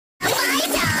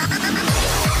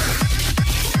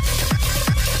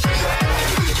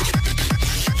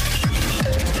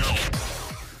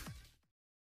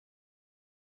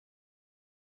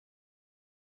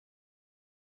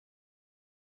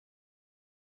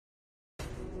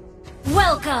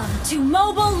Welcome to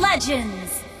Mobile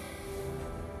Legends!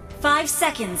 5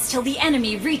 seconds till the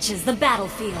enemy reaches the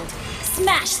battlefield.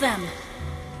 Smash them!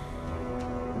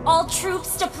 All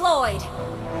troops deployed!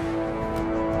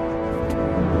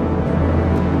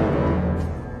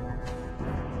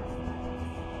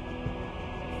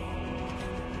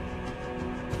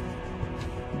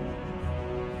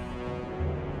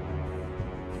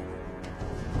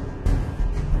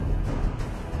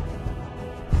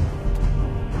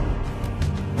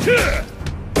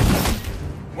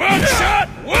 One shot,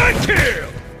 one kill!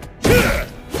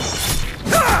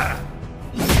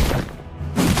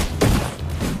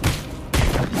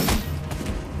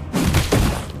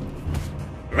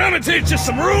 I'm gonna teach you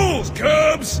some rules,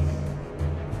 Cubs!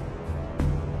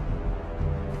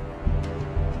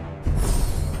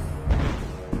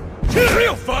 A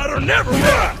real fighter never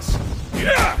runs!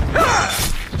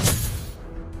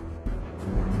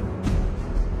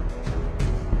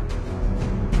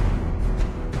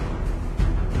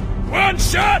 One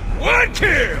shot, one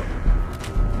kill!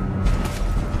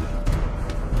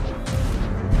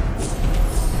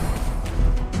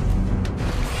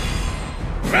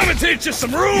 I'm gonna teach you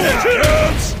some rules,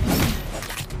 Cubs!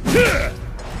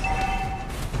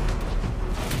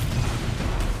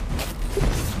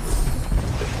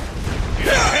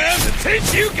 Time to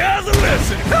teach you guys a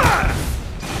lesson!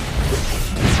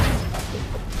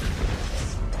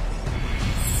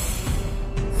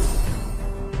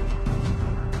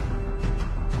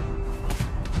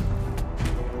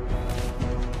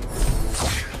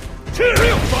 A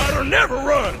real fighter never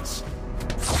runs!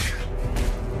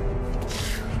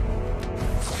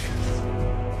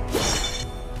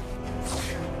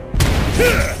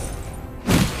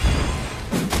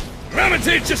 I'm gonna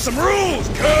teach you some rules,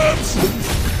 Cubs!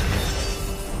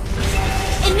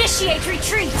 Initiate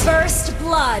retreat! First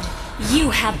blood! You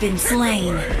have been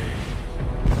slain.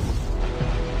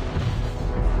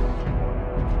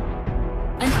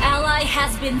 An ally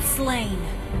has been slain.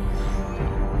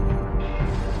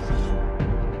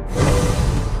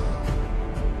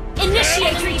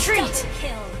 Initiate retreat!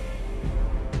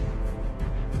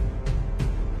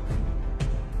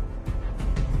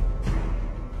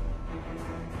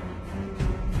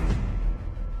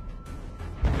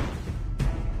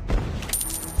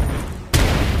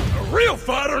 A real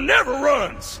fighter never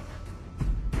runs!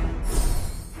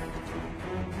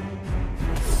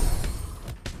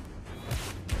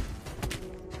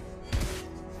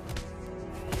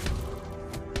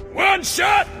 One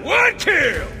shot, one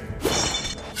kill!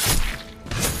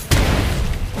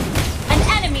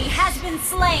 Has been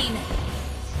slain.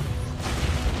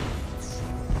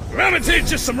 I'm gonna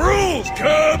teach you some rules,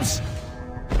 Cubs!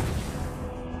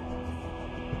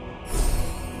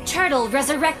 Turtle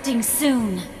resurrecting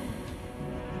soon.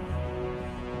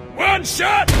 One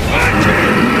shot, one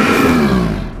kill!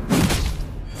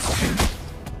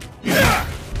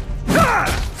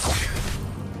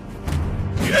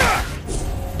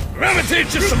 I'm gonna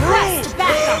teach you some rules,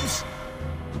 Cubs!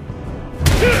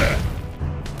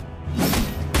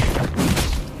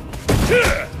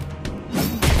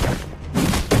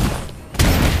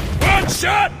 One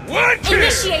shot, one kill!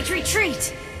 Initiate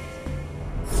retreat!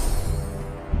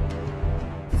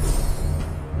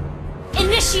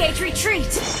 Initiate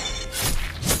retreat!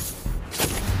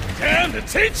 Time to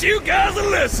teach you guys a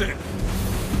lesson!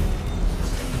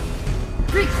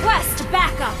 Request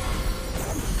backup!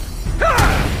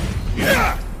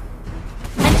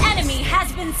 An enemy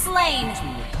has been slain!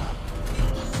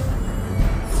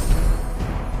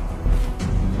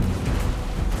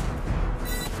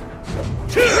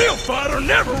 A real fighter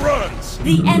never runs!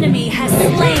 The enemy has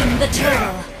slain the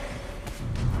turtle.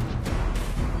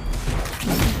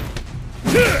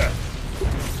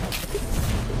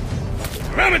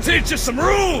 I'm gonna teach you some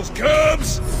rules,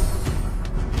 Cubs!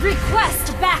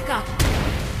 Request backup!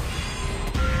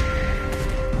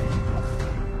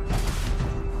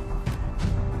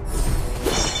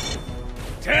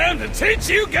 Time to teach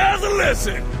you guys a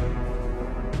lesson!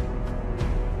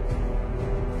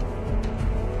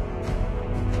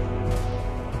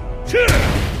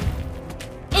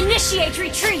 Initiate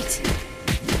retreat!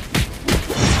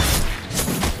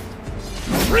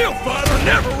 A real fighter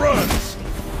never runs!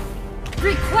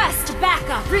 Request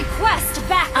backup! Request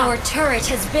backup! Our turret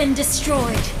has been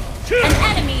destroyed. An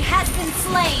enemy has been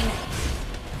slain.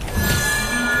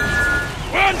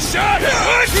 One shot,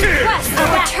 one kill! Request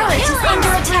our turret is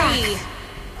under attack.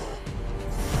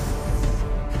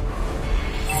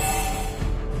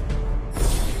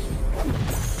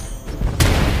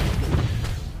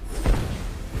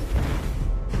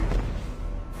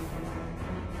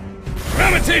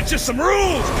 I'm gonna teach you some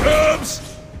rules, Cubs!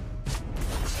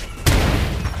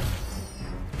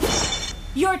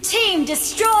 Your team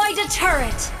destroyed a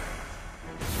turret!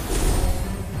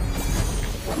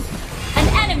 An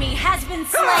enemy has been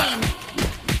slain!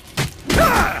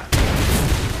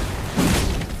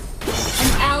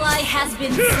 An ally has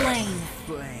been slain!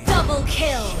 Double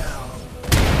kill!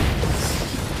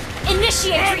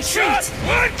 Initiate retreat!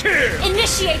 One kill!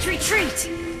 Initiate retreat!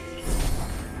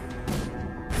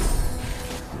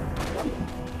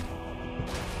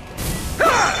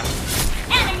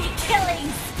 Enemy killing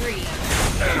spree!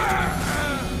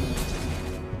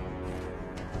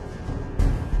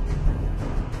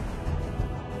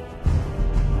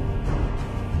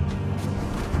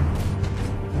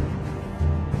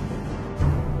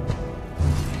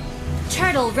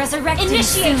 Turtle resurrected.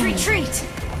 Initiate soon. Retreat!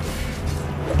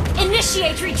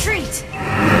 Initiate retreat!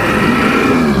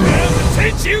 Time to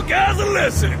teach you guys a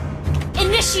lesson!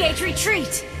 Initiate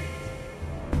retreat!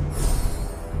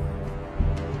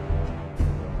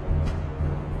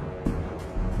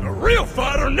 A real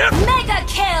fighter never... Mega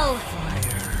kill!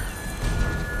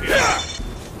 Yeah!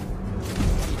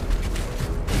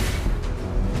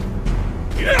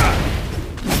 Yeah!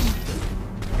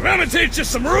 Let me teach you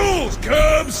some rules,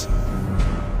 Cubs!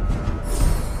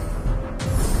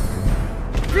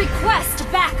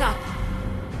 Request backup!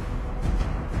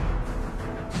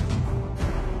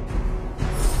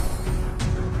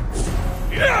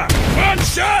 Yeah! One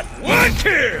shot, one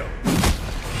kill!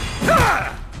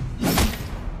 Ha!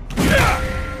 Yeah!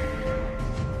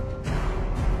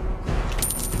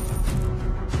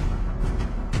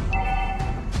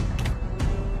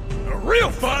 A real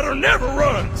fighter never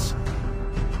runs!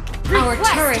 Our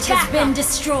turret has been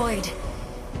destroyed.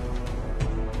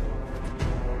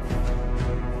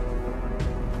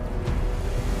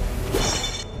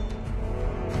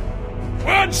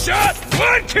 One shot,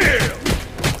 one kill!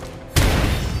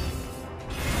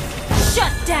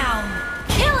 Shut down!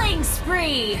 Killing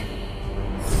spree!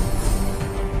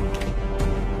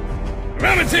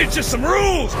 Let me teach you some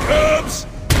rules, Cubs!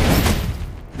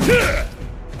 Yeah!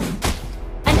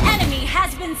 An enemy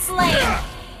has been slain!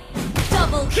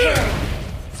 Double kill!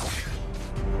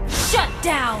 Shut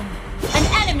down! An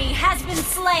enemy has been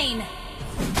slain!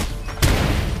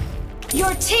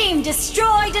 Your team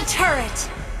destroyed a turret!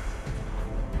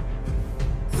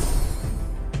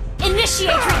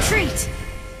 Initiate retreat!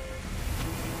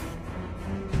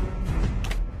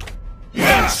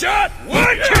 One shot,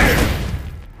 one kill!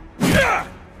 Yeah!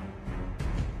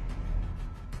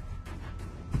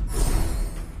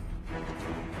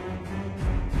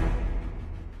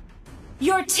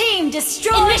 Your team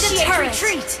destroyed a turret!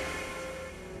 Retreat!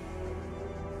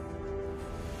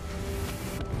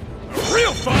 A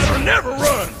real fighter never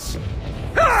runs!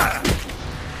 Ha!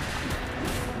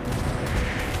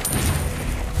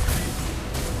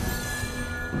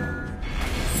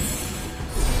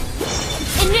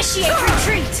 Initiate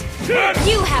retreat!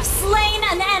 You have slain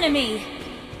an enemy!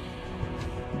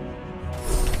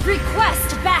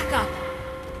 Request backup!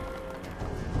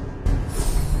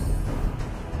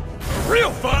 A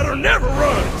real fighter never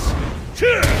runs!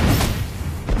 Yeah!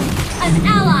 An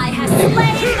ally has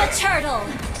slain the turtle!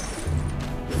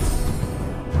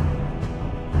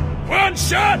 One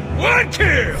shot, one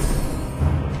kill!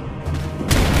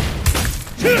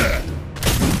 Yeah!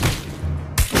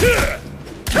 Yeah!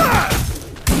 Ha!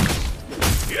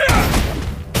 Yeah!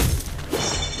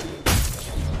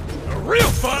 A real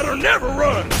fighter never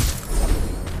runs!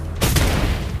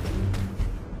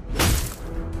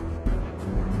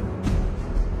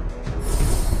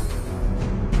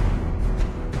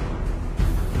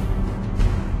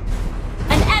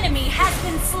 An enemy has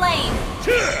been slain!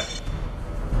 Yeah!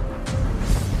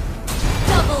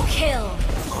 Double kill!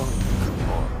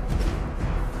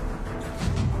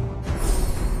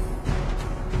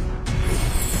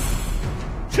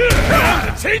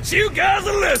 Time to teach you guys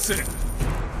a lesson!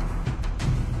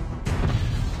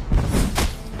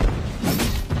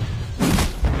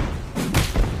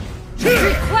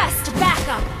 Request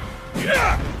backup!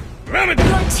 Yeah!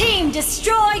 Your team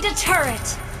destroyed a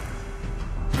turret!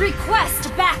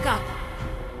 Request backup!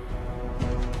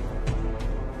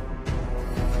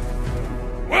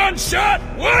 One shot,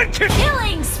 one kill!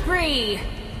 Killing spree!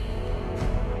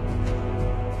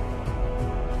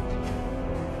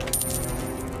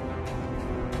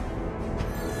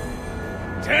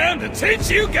 Time to teach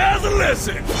you guys a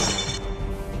lesson!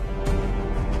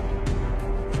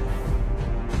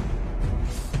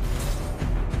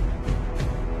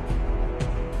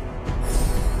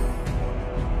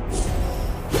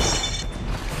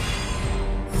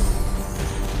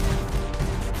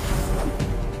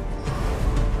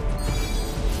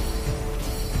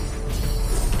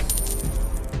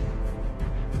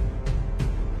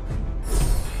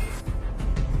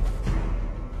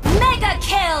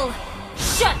 kill!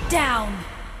 Shut down!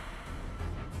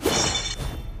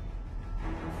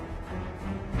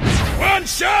 One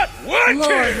shot, one Lord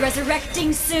kill!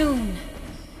 resurrecting soon.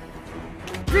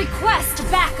 Request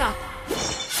backup.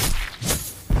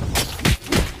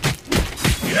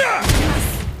 Yeah!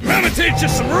 Gonna teach you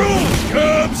some rules,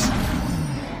 Cubs!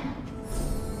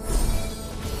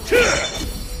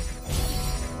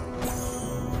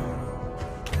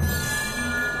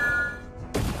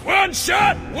 One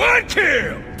shot, one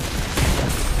kill!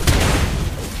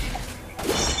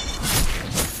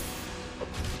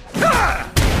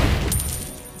 Ha!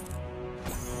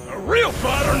 A real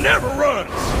fighter never runs!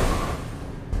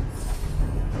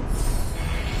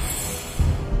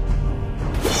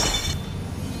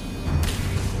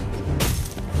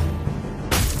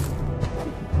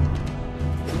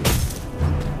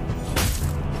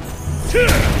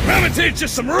 Gonna teach you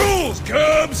some rules,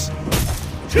 Cubs!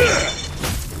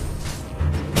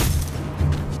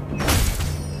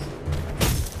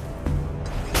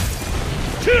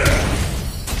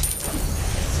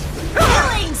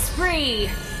 Killing spree!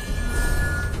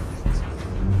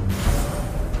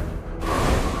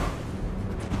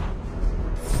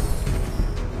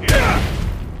 Yeah!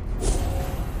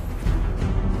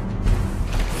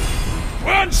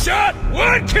 One shot,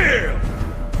 one kill!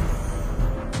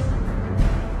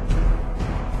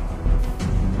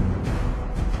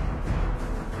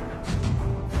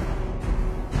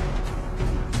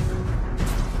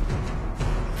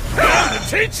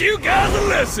 Teach you guys a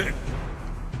lesson!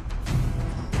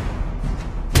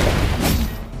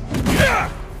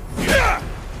 Yeah! Yeah!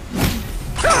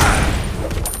 Ha!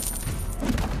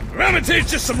 I'm gonna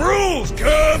teach you some rules,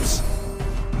 Cubs!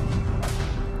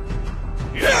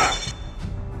 Yeah!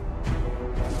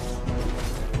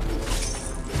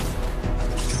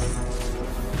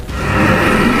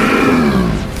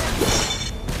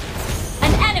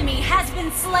 An enemy has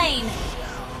been slain!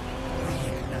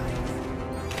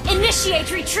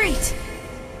 Initiate retreat!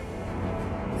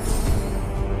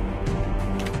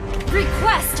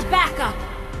 Request backup!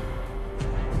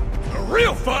 A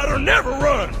real fighter never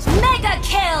runs! Mega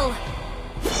kill!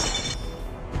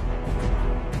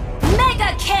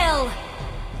 Mega kill!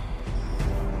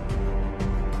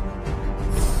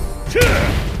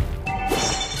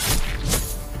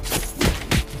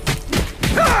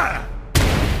 Ha!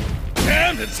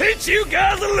 Time to teach you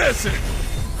guys a lesson!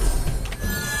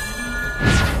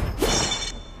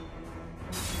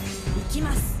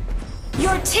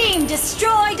 Your team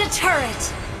destroyed a turret!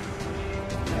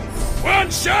 One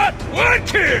shot, one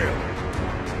kill!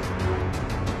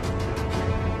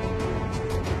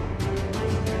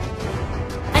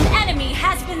 An enemy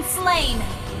has been slain!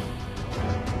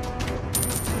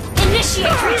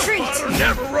 Initiate retreat! Fighter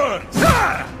never runs!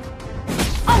 Ha!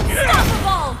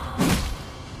 Unstoppable!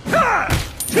 Ha!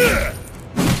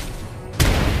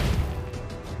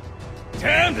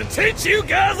 Time to teach you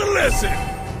guys a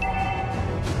lesson!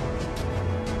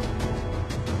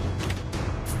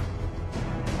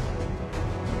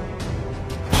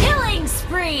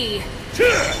 Spree!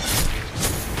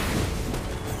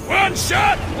 One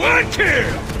shot, one kill!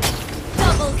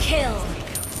 Double kill!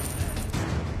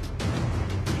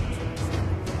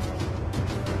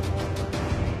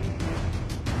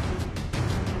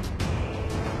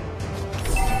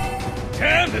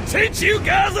 Time to teach you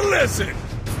guys a lesson!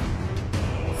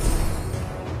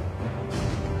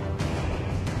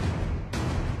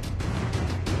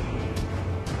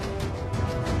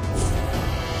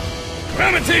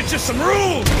 I'm gonna teach you some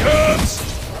rules, Cubs!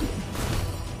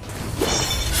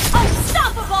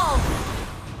 Unstoppable!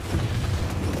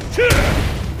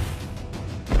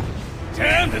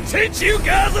 Time to teach you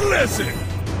guys a lesson!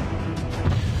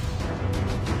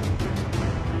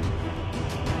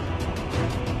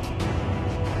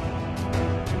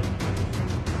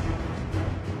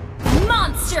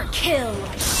 Monster kill!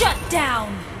 Shut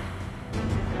down!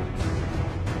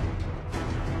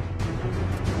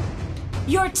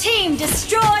 Your team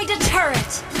destroyed a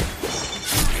turret!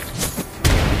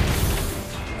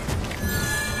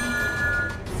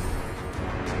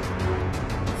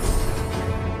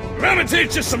 I'm gonna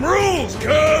teach you some rules,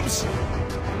 Cubs!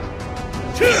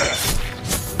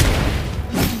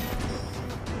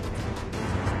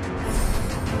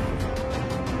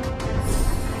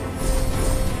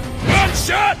 One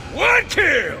shot, one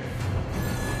kill!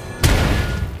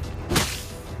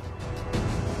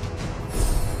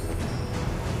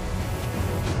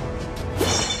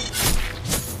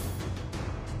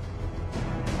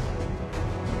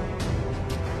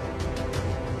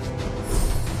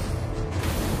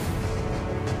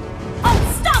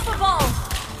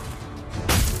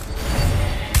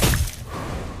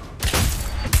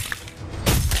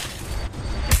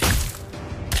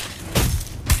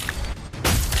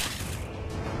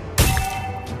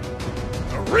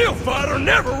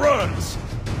 never runs!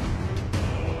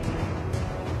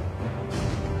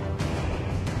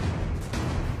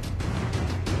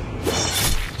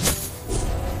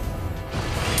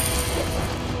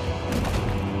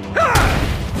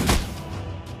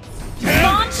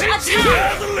 Launch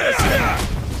attack!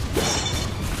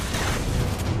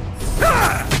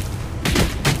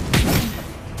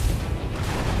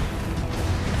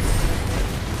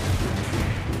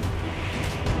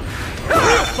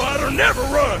 Real fighter never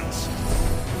runs!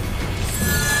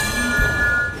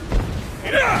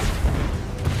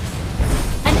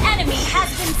 An enemy has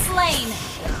been slain!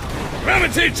 I'm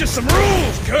gonna teach you some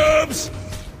rules, Cubs!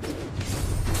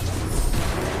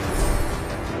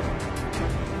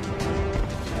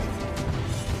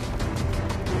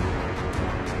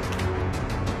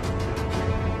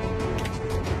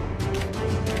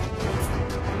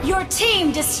 Your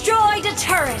team destroyed a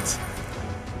turret!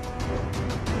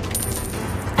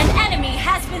 An enemy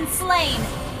has been slain!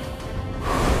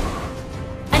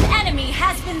 An enemy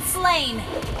has been slain!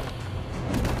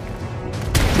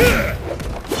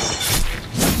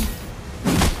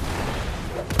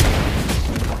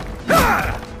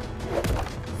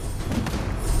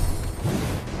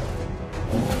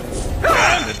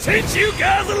 Time to teach you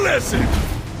guys a lesson!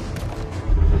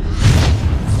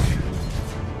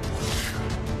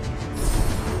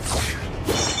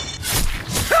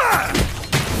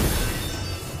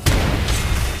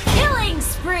 Killing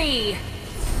spree!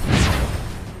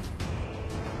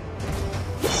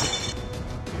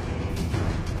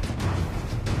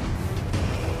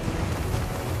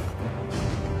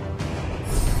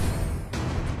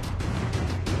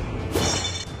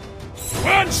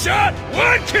 One shot,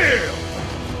 one kill!